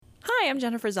Hi, I'm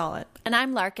Jennifer Zollet. And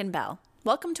I'm Larkin Bell.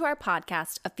 Welcome to our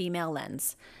podcast, A Female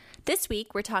Lens. This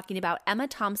week, we're talking about Emma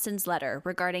Thompson's letter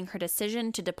regarding her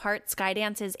decision to depart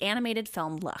Skydance's animated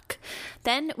film Luck.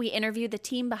 Then we interview the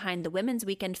team behind the Women's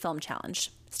Weekend Film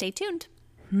Challenge. Stay tuned.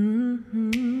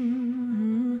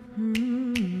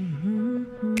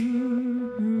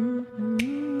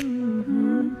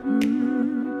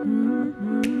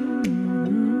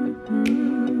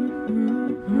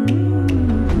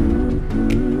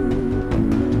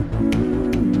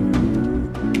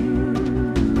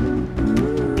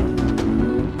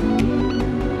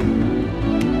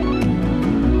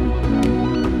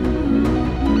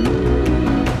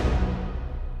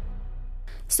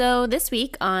 So this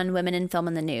week on Women in Film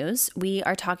in the News, we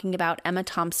are talking about Emma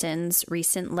Thompson's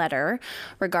recent letter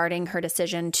regarding her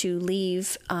decision to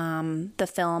leave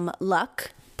the film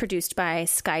Luck, produced by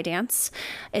Skydance.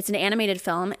 It's an animated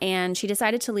film, and she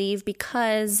decided to leave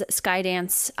because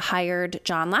Skydance hired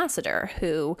John Lasseter,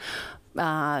 who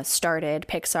started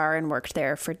Pixar and worked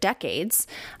there for decades.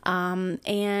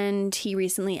 And he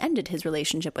recently ended his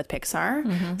relationship with Pixar,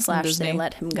 / they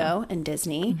let him go, and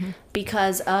Disney,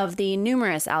 because of the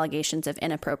numerous allegations of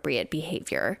inappropriate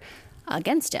behavior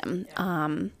against him.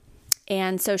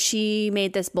 And so she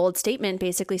made this bold statement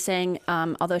basically saying,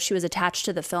 although she was attached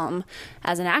to the film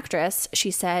as an actress,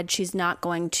 she said she's not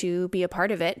going to be a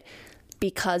part of it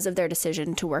because of their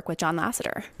decision to work with John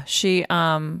Lasseter. She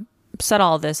said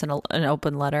all of this in an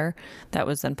open letter that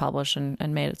was then published and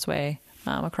made its way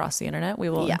across the internet. We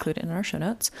will include it in our show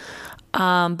notes.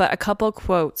 But a couple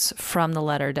quotes from the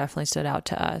letter definitely stood out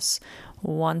to us.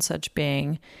 One such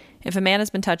being, "If a man has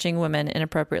been touching women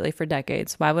inappropriately for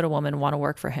decades, why would a woman want to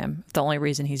work for him? The only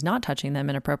reason he's not touching them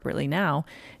inappropriately now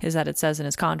is that it says in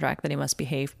his contract that he must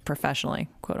behave professionally,"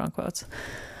 quote unquote.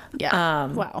 Yeah.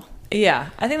 Wow. Yeah.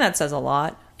 I think that says a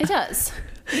lot. It does.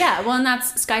 Yeah. Well, and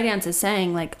that's Skydance is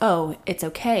saying like, oh, it's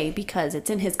okay because it's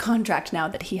in his contract now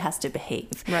that he has to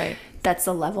behave. Right. That's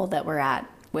the level that we're at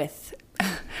with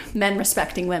men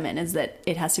respecting women, is that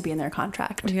it has to be in their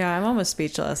contract. Yeah. I'm almost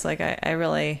speechless. Like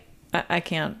I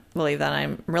can't believe that.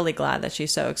 I'm really glad that she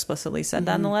so explicitly said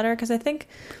that in the letter, because I think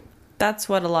that's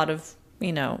what a lot of,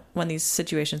 when these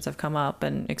situations have come up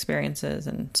and experiences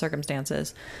and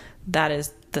circumstances, that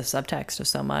is the subtext of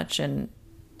so much.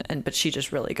 But she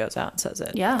just really goes out and says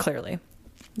it clearly.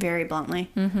 Very bluntly.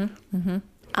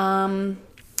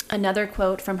 Another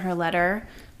quote from her letter.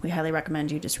 We highly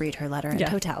recommend you just read her letter in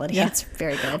totality. Yeah. It's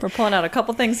very good. We're pulling out a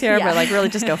couple things here, but really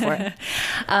just go for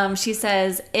it. She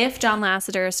says, "If John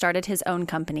Lasseter started his own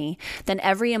company, then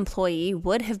every employee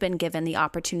would have been given the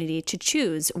opportunity to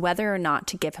choose whether or not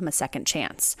to give him a second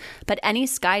chance. But any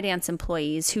Skydance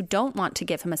employees who don't want to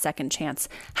give him a second chance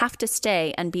have to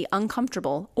stay and be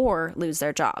uncomfortable or lose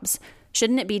their jobs.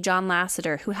 Shouldn't it be John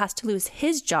Lasseter who has to lose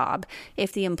his job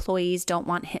if the employees don't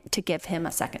want to give him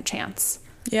a second chance?"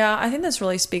 Yeah, I think this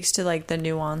really speaks to like the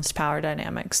nuanced power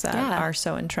dynamics that are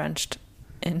so entrenched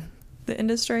in the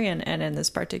industry and in this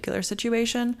particular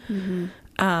situation.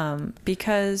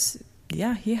 Because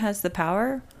he has the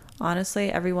power.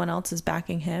 Honestly, everyone else is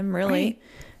backing him. Really,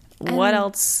 right. What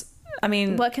else? I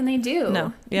mean, what can they do?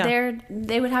 No, yeah,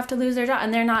 they would have to lose their job,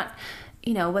 and they're not.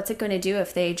 What's it going to do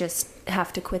if they just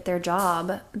have to quit their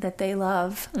job that they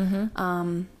love?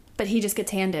 But he just gets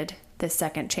handed this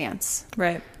second chance,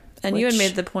 right? And you had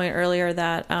made the point earlier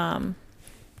that, I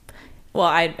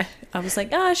was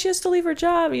like, she has to leave her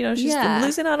job. She's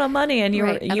losing out on money. And you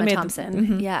Emma made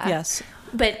Thompson. Yes.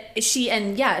 But she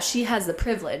has the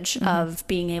privilege of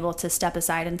being able to step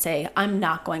aside and say, I'm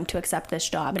not going to accept this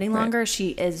job any longer. Right. She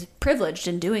is privileged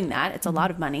in doing that. It's a lot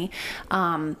of money.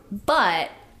 But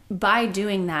by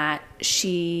doing that,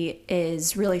 she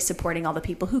is really supporting all the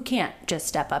people who can't just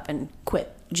step up and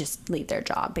quit, just leave their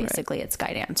job, basically, at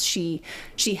Skydance.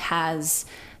 She has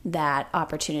that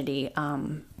opportunity,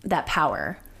 that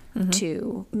power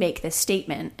to make this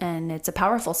statement, and it's a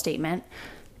powerful statement.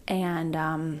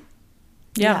 And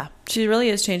she really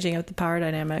is changing up the power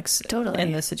dynamics totally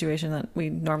in this situation that we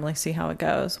normally see how it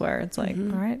goes, where it's like,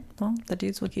 all right, well, the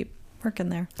dudes will keep working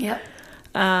there. Yep.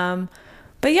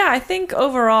 But I think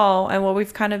overall, and what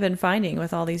we've kind of been finding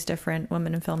with all these different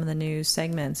Women in Film in the News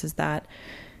segments, is that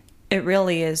it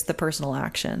really is the personal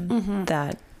action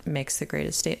that makes the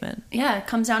greatest statement. Yeah, it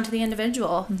comes down to the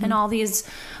individual. And all these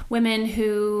women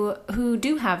who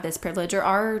do have this privilege or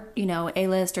are,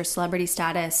 A-list or celebrity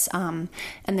status, and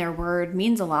their word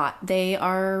means a lot. They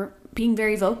are being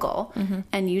very vocal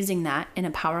and using that in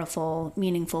a powerful,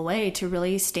 meaningful way to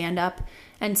really stand up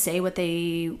and say what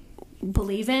they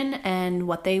believe in and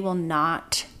what they will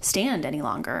not stand any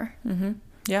longer.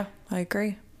 Yeah, I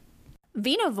agree.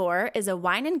 Vinovore is a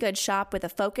wine and goods shop with a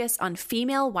focus on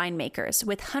female winemakers,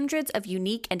 with hundreds of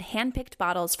unique and hand-picked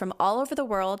bottles from all over the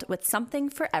world, with something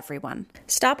for everyone.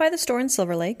 Stop by the store in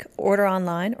Silver Lake, order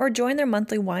online, or join their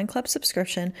monthly wine club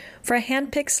subscription for a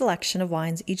hand-picked selection of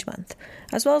wines each month,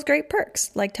 as well as great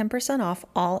perks like 10% off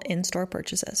all in-store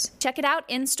purchases. Check it out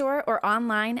in-store or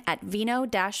online at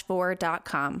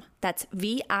vino-vore.com. That's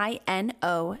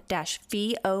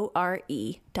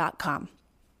VINO-VORE.com.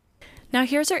 Now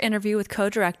here's our interview with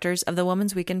co-directors of the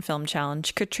Women's Weekend Film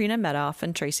Challenge, Katrina Medoff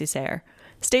and Tracy Sayer.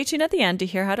 Stay tuned at the end to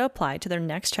hear how to apply to their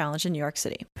next challenge in New York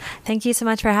City. Thank you so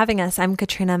much for having us. I'm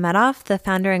Katrina Medoff, the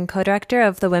founder and co-director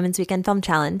of the Women's Weekend Film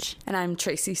Challenge. And I'm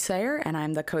Tracy Sayer, and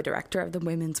I'm the co-director of the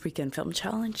Women's Weekend Film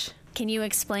Challenge. Can you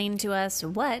explain to us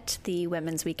what the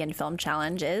Women's Weekend Film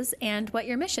Challenge is and what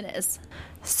your mission is?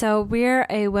 So we're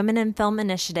a women in film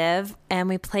initiative, and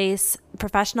we place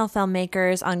professional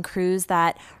filmmakers on crews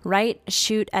that write,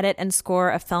 shoot, edit, and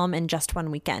score a film in just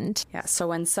one weekend. Yeah, so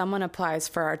when someone applies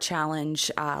for our challenge,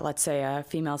 let's say a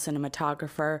female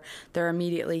cinematographer, they're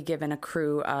immediately given a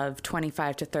crew of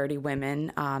 25 to 30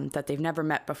 women that they've never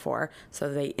met before,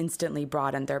 so they instantly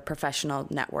broaden their professional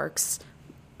networks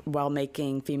while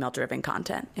making female-driven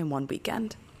content in one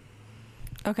weekend.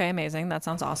 Okay, amazing. That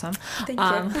sounds awesome. Thank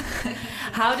you.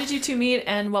 How did you two meet,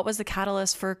 and what was the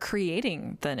catalyst for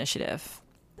creating the initiative?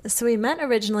 So we met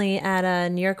originally at a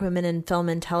New York Women in Film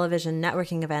and Television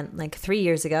networking event like 3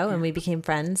 years ago, and we became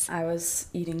friends. I was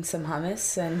eating some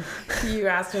hummus, and you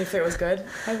asked me if it was good,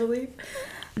 I believe.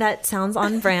 That sounds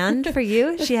on brand for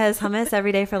you. She has hummus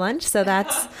every day for lunch, so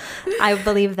I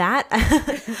believe that.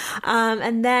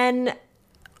 And then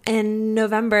in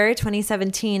November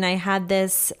 2017, I had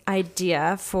this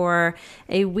idea for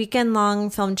a weekend-long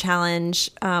film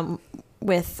challenge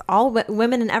with all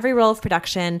women in every role of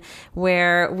production,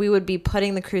 where we would be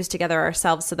putting the crews together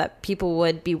ourselves so that people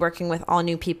would be working with all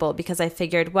new people, because I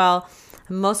figured, well,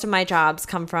 most of my jobs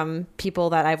come from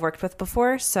people that I've worked with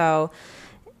before. So,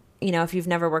 you know, if you've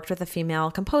never worked with a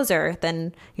female composer,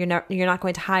 then you're not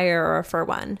going to hire or refer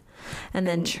one. And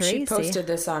then Tracy, she posted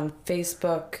this on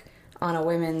Facebook, on a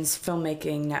women's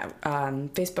filmmaking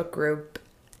Facebook group,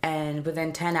 and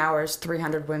within 10 hours,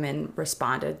 300 women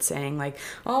responded saying like,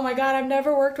 oh my God, I've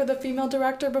never worked with a female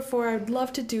director before. I'd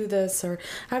love to do this. Or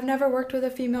I've never worked with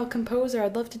a female composer.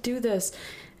 I'd love to do this.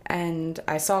 And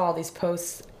I saw all these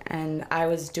posts, and I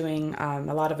was doing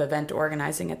a lot of event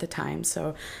organizing at the time.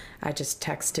 So I just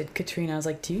texted Katrina. I was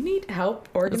like, do you need help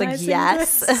organizing I was like,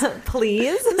 yes, this?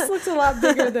 please. This looks a lot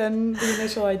bigger than the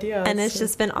initial idea. And it's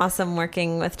just been awesome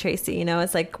working with Tracy. You know,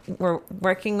 it's like we're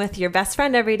working with your best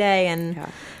friend every day and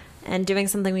doing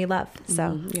something we love.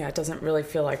 So yeah, it doesn't really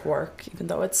feel like work, even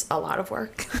though it's a lot of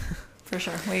work. For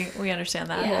sure. We understand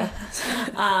that. Yeah.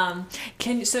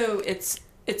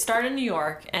 It started in New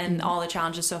York, and all the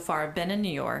challenges so far have been in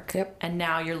New York. Yep. And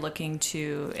now you're looking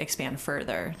to expand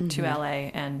further to LA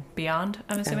and beyond,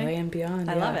 I'm assuming? LA and beyond.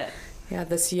 I love it. Yeah,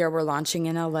 this year we're launching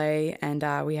in LA, and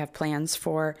we have plans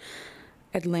for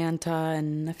Atlanta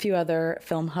and a few other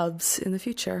film hubs in the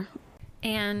future.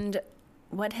 And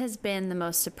what has been the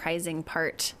most surprising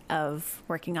part of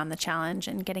working on the challenge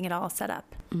and getting it all set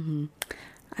up?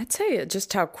 I'd say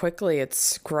just how quickly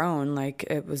it's grown. Like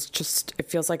it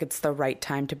feels like it's the right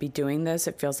time to be doing this.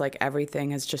 It feels like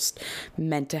everything is just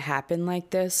meant to happen like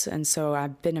this. And so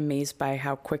I've been amazed by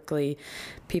how quickly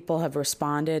people have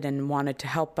responded and wanted to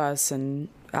help us and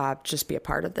just be a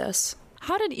part of this.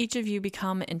 How did each of you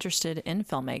become interested in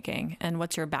filmmaking, and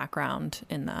what's your background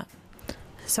in that?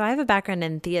 So I have a background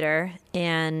in theater,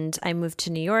 and I moved to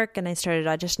New York and I started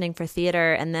auditioning for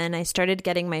theater, and then I started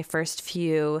getting my first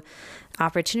few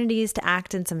opportunities to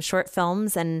act in some short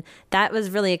films, and that was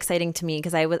really exciting to me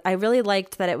because I really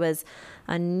liked that it was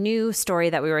a new story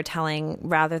that we were telling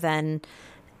rather than,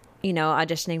 you know,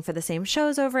 auditioning for the same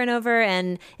shows over and over.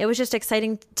 And it was just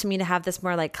exciting to me to have this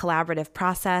more like collaborative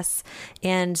process.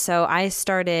 And so I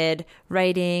started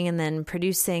writing and then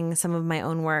producing some of my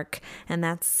own work, and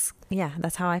that's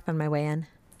how I found my way in.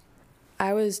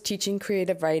 I was teaching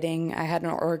creative writing. I had an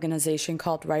organization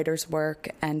called Writer's Work,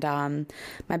 and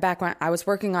my background, I was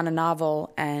working on a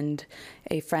novel, and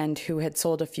a friend who had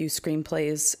sold a few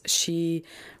screenplays, she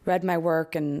read my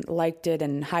work and liked it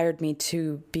and hired me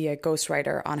to be a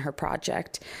ghostwriter on her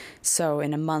project. So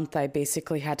in a month, I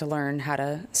basically had to learn how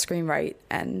to screenwrite,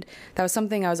 and that was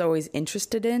something I was always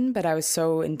interested in, but I was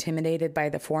so intimidated by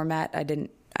the format. I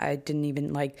didn't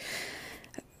even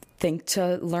think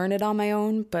to learn it on my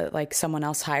own, but like someone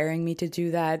else hiring me to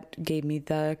do that gave me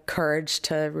the courage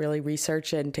to really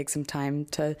research it and take some time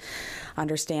to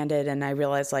understand it. And I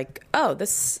realized like, oh,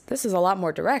 this is a lot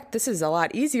more direct. This is a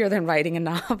lot easier than writing a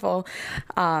novel.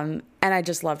 And I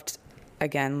just loved,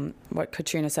 again, what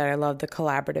Katrina said. I love the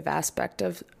collaborative aspect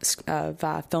of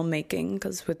filmmaking,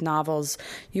 because with novels,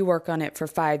 you work on it for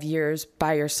 5 years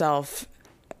by yourself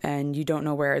and you don't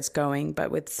know where it's going.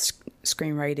 But with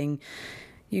screenwriting,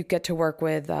 you get to work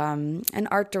with an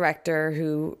art director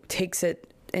who takes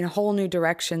it in a whole new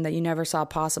direction that you never saw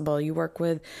possible. You work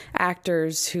with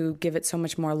actors who give it so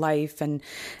much more life, and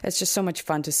it's just so much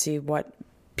fun to see what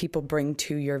people bring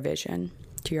to your vision,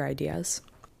 to your ideas.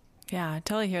 Yeah, I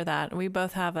totally hear that. We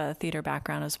both have a theater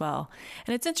background as well.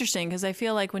 And it's interesting because I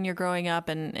feel like when you're growing up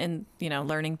and you know,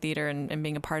 learning theater and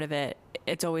being a part of it,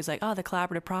 it's always like, oh, the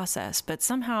collaborative process. But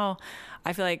somehow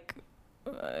I feel like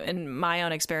in my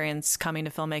own experience coming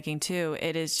to filmmaking too,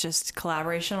 it is just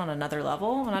collaboration on another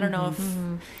level. And I don't know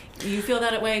if you feel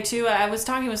that way too. I was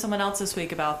talking with someone else this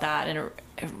week about that, and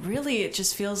it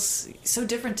just feels so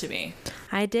different to me.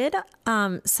 I did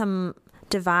some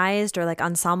devised or like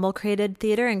ensemble created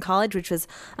theater in college, which was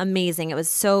amazing. It was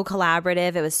so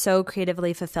collaborative. It was so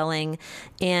creatively fulfilling.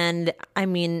 And I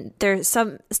mean, there's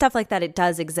some stuff like that. It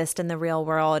does exist in the real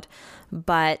world,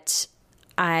 but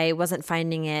I wasn't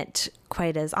finding it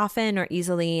quite as often or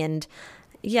easily. And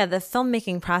yeah, the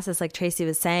filmmaking process, like Tracy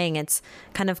was saying, it's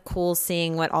kind of cool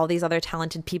seeing what all these other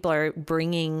talented people are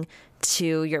bringing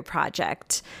to your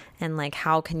project and like,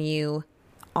 how can you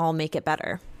all make it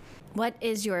better? What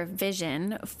is your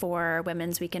vision for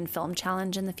Women's Weekend Film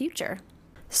Challenge in the future?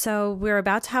 So we're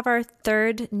about to have our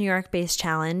third New York-based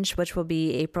challenge, which will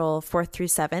be April 4th through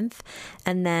 7th.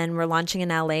 And then we're launching in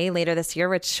LA later this year,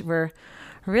 which we're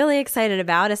really excited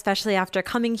about, especially after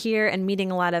coming here and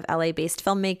meeting a lot of LA-based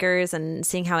filmmakers and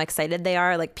seeing how excited they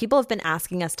are. Like, people have been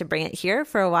asking us to bring it here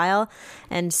for a while.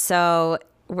 And so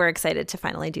we're excited to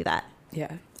finally do that.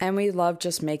 Yeah, and we love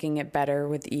just making it better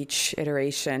with each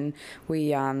iteration.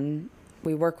 We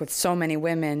work with so many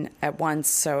women at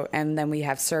once, and then we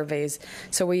have surveys,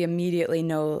 so we immediately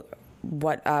know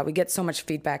what we get so much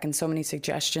feedback and so many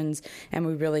suggestions, and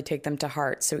we really take them to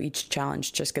heart. So each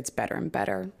challenge just gets better and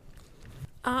better.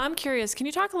 I'm curious, can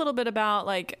you talk a little bit about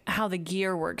like how the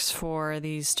gear works for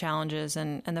these challenges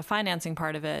and the financing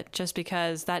part of it, just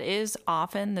because that is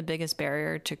often the biggest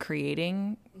barrier to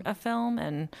creating a film.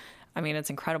 And I mean, it's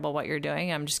incredible what you're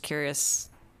doing. I'm just curious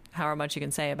how much you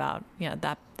can say about,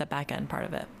 that the back end part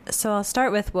of it. So I'll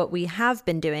start with what we have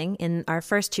been doing in our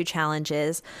first two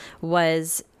challenges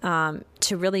was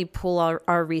to really pool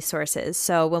our resources.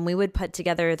 So when we would put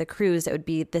together the crews, it would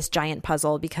be this giant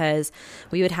puzzle because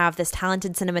we would have this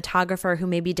talented cinematographer who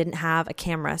maybe didn't have a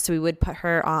camera. So we would put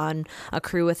her on a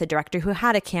crew with a director who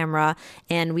had a camera,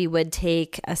 and we would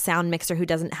take a sound mixer who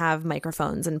doesn't have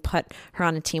microphones and put her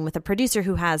on a team with a producer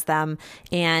who has them.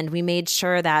 And we made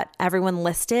sure that everyone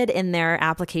listed in their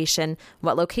application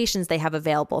what locations they have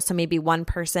available. So maybe one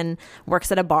person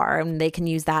works at a bar and they can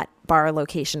use that bar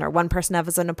location, or one person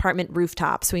has an apartment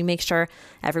rooftop. So we make sure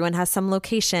everyone has some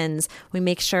locations. We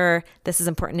make sure, this is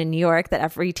important in New York, that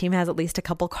every team has at least a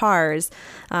couple cars.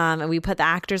 And we put the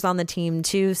actors on the team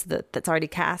too, so that's already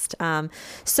cast.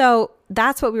 So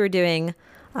that's what we were doing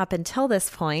up until this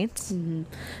point. Mm-hmm.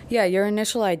 Yeah, your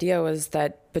initial idea was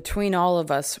that between all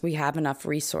of us, we have enough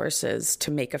resources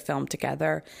to make a film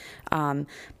together.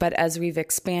 But as we've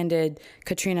expanded,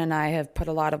 Katrina and I have put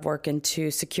a lot of work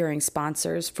into securing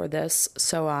sponsors for this.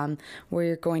 So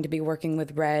we're going to be working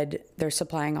with Red. They're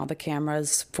supplying all the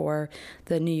cameras for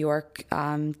the New York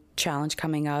challenge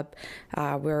coming up.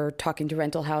 We're talking to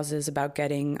rental houses about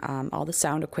getting all the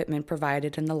sound equipment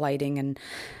provided and the lighting.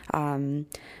 And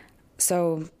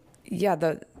so, yeah,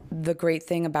 the great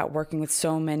thing about working with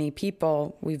so many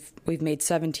people, we've made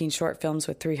 17 short films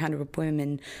with 300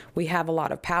 women. We have a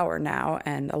lot of power now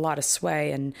and a lot of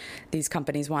sway, and these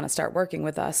companies want to start working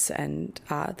with us, and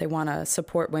they want to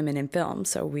support women in film.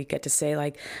 So we get to say,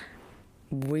 like,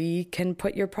 we can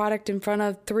put your product in front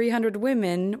of 300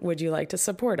 women. Would you like to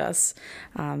support us?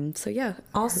 So yeah.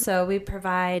 Also, we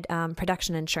provide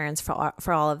production insurance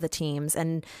for all of the teams,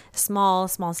 and small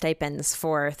stipends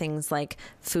for things like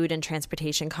food and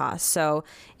transportation costs. So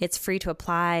it's free to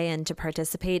apply and to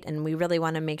participate, and we really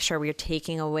want to make sure we're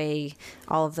taking away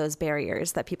all of those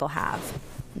barriers that people have.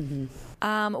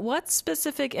 Mm-hmm. What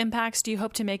specific impacts do you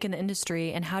hope to make in the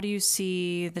industry, and how do you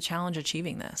see the challenge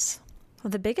achieving this? Well,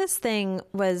 the biggest thing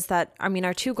was that,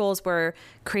 our two goals were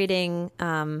creating,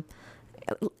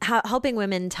 helping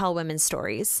women tell women's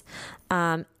stories.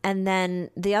 And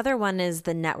then the other one is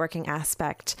the networking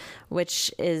aspect,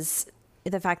 which is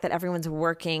the fact that everyone's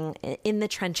working in the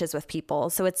trenches with people.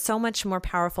 So it's so much more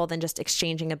powerful than just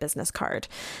exchanging a business card.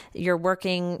 You're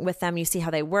working with them. You see how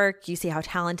they work. You see how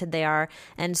talented they are.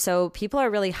 And so people are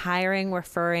really hiring,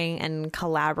 referring, and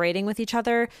collaborating with each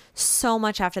other so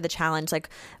much after the challenge. Like,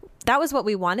 that was what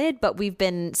we wanted, but we've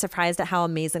been surprised at how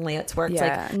amazingly it's worked.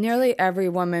 Yeah, like, nearly every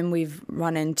woman we've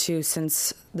run into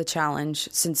since the challenge,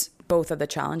 since both of the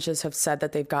challenges, have said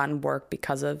that they've gotten work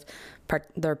because of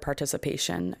their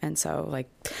participation. And so, like,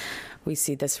 we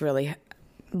see this really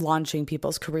launching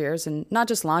people's careers, and not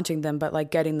just launching them, but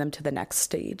like getting them to the next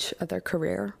stage of their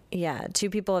career. Yeah. 2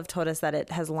 people have told us that it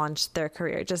has launched their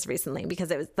career just recently,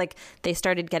 because it was like they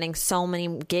started getting so many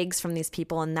gigs from these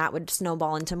people, and that would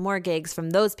snowball into more gigs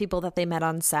from those people that they met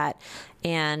on set.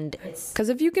 And because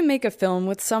if you can make a film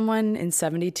with someone in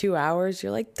 72 hours,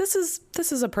 you're like, this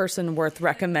is a person worth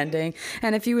recommending.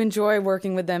 And if you enjoy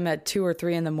working with them at 2 or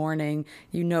 3 in the morning,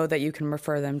 you know that you can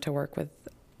refer them to work with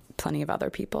plenty of other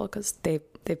people because they've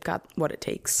got what it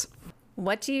takes.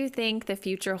 What do you think the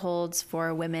future holds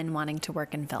for women wanting to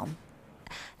work in film?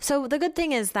 So the good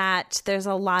thing is that there's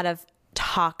a lot of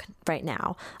talk right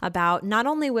now about not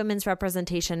only women's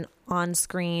representation on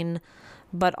screen,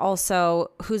 but also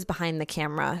who's behind the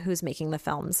camera, who's making the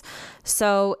films.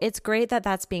 So it's great that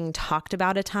that's being talked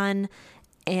about a ton.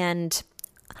 And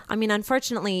I mean,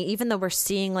 unfortunately, even though we're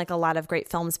seeing like a lot of great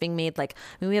films being made, like,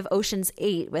 I mean, we have Ocean's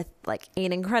 8 with like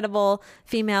 8 incredible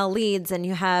female leads, and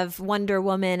you have Wonder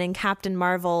Woman and Captain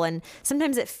Marvel. And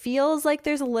sometimes it feels like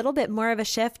there's a little bit more of a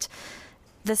shift.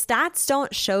 The stats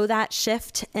don't show that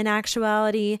shift in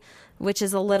actuality, which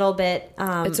is a little bit...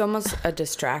 it's almost a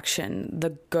distraction. The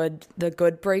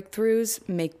good breakthroughs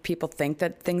make people think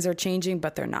that things are changing,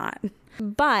 but they're not.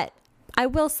 But I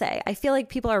will say, I feel like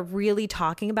people are really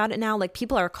talking about it now. Like,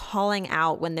 people are calling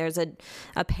out when there's a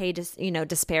pay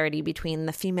disparity between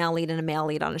the female lead and a male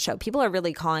lead on a show. People are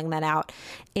really calling that out.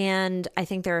 And I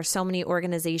think there are so many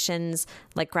organizations,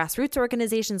 like grassroots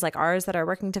organizations like ours, that are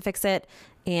working to fix it.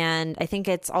 And I think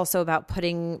it's also about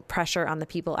putting pressure on the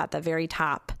people at the very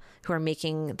top who are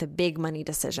making the big money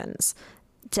decisions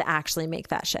to actually make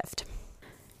that shift.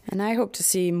 And I hope to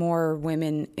see more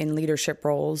women in leadership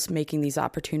roles making these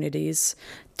opportunities.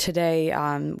 Today,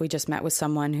 we just met with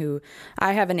someone who,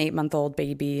 I have an 8-month-old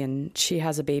baby, and she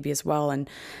has a baby as well. And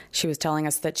she was telling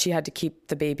us that she had to keep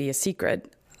the baby a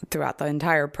secret throughout the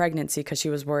entire pregnancy because she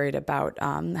was worried about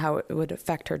how it would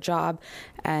affect her job.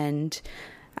 And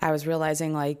I was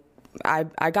realizing, like,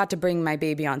 I got to bring my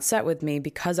baby on set with me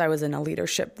because I was in a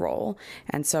leadership role.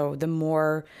 And so the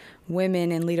more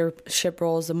women in leadership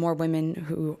roles, the more women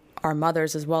who are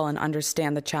mothers as well and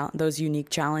understand those unique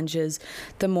challenges,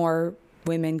 the more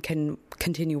women can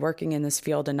continue working in this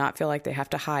field and not feel like they have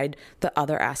to hide the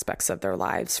other aspects of their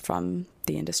lives from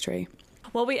the industry.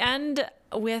 Well, we end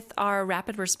with our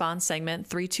rapid response segment,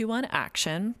 3, 2, 1,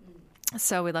 action.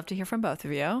 So we'd love to hear from both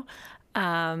of you.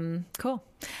 Cool.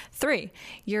 3,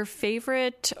 your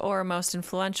favorite or most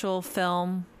influential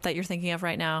film that you're thinking of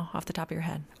right now off the top of your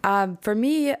head? For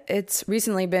me, it's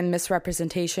recently been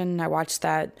Misrepresentation. I watched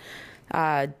that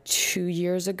 2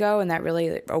 years ago, and that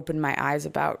really opened my eyes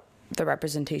about the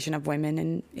representation of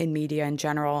women in media in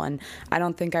general. And I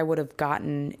don't think I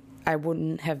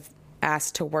wouldn't have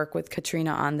asked to work with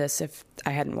Katrina on this if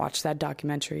I hadn't watched that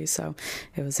documentary. So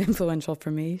it was influential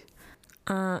for me.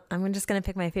 I'm just going to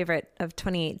pick my favorite of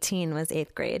 2018 was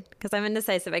 8th Grade, because I'm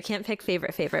indecisive. I can't pick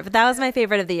favorite, but that was my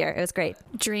favorite of the year. It was great.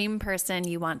 Dream person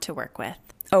you want to work with?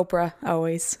 Oprah,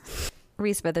 always.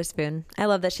 Reese Witherspoon. I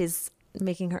love that she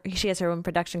has her own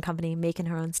production company, making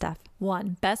her own stuff.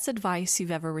 1, best advice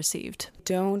you've ever received?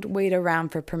 Don't wait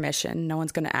around for permission. No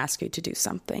one's going to ask you to do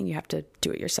something. You have to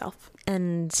do it yourself.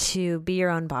 And to be your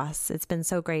own boss. It's been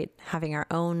so great having our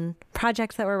own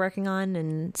projects that we're working on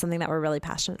and something that we're really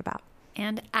passionate about.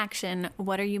 And action,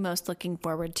 what are you most looking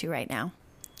forward to right now?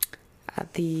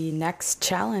 The next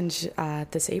challenge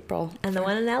this April. And the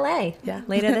one in LA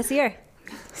later this year.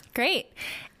 Great.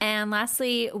 And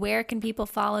lastly, where can people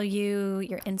follow you?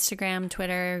 Your Instagram,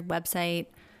 Twitter, website?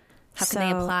 How can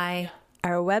they apply?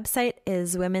 Our website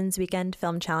is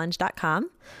womensweekendfilmchallenge.com.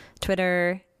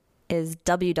 Twitter is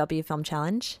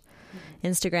WWFilmChallenge.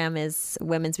 Instagram is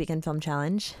Women's Weekend Film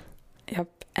Challenge.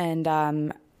 Yep.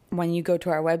 And when you go to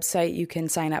our website, you can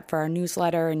sign up for our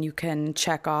newsletter, and you can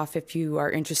check off if you are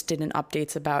interested in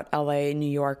updates about LA, New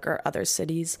York, or other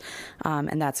cities.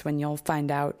 And that's when you'll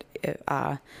find out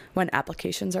when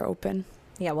applications are open.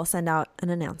 Yeah, we'll send out an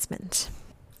announcement.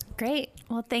 Great.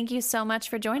 Well, thank you so much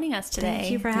for joining us today.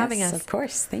 Thank you for having us. Of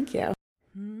course. Thank you.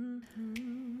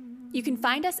 You can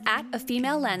find us at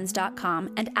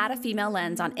afemalelens.com and at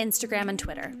afemalelens on Instagram and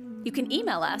Twitter. You can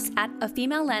email us at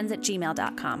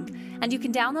afemalelens@gmail.com. And you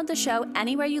can download the show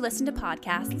anywhere you listen to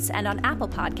podcasts and on Apple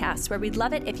Podcasts, where we'd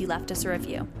love it if you left us a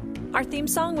review. Our theme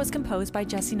song was composed by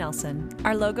Jesse Nelson.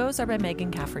 Our logos are by Megan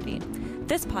Cafferty.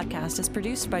 This podcast is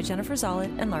produced by Jennifer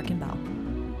Zollet and Larkin Bell.